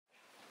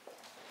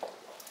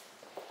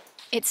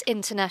It's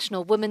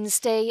International Women's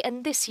Day,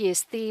 and this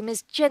year's theme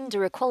is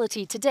Gender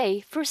Equality Today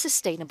for a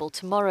Sustainable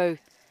Tomorrow.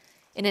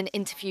 In an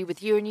interview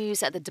with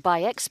Euronews at the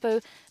Dubai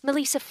Expo,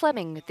 Melissa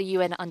Fleming, the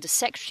UN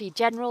Under-Secretary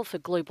General for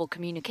Global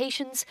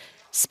Communications,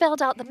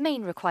 spelled out the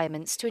main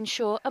requirements to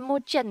ensure a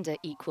more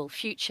gender-equal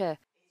future.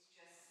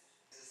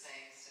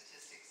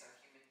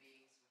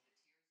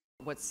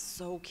 What's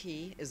so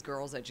key is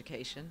girls'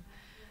 education.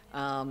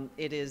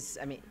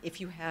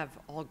 If you have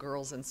all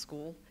girls in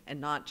school,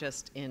 and not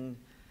just in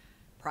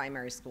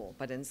primary school,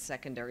 but in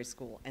secondary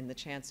school, and the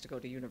chance to go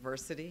to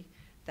university,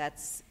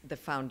 that's the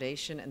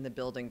foundation and the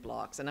building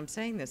blocks. And I'm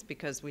saying this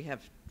because we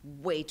have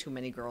way too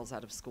many girls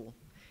out of school.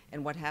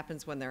 And what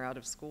happens when they're out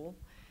of school?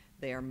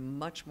 They are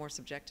much more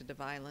subjected to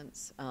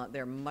violence.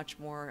 They're much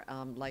more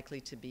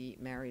likely to be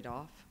married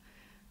off.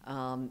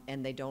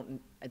 And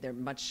they're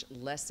much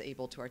less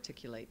able to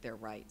articulate their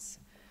rights.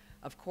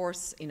 Of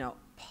course,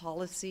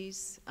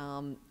 policies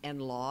and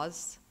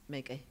laws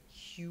make a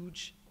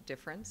huge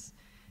difference.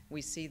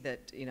 We see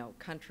that,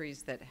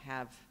 countries that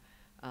have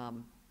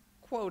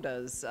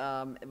quotas,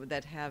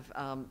 that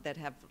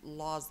have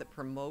laws that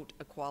promote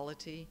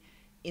equality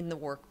in the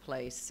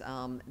workplace,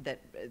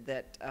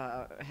 that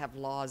have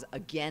laws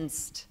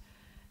against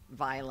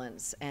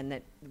violence, and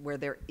that where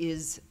there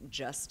is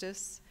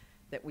justice,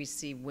 that we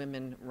see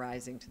women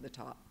rising to the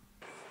top.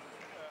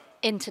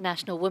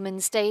 International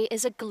Women's Day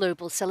is a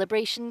global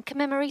celebration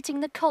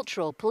commemorating the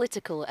cultural,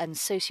 political and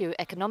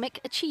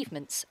socio-economic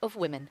achievements of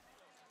women.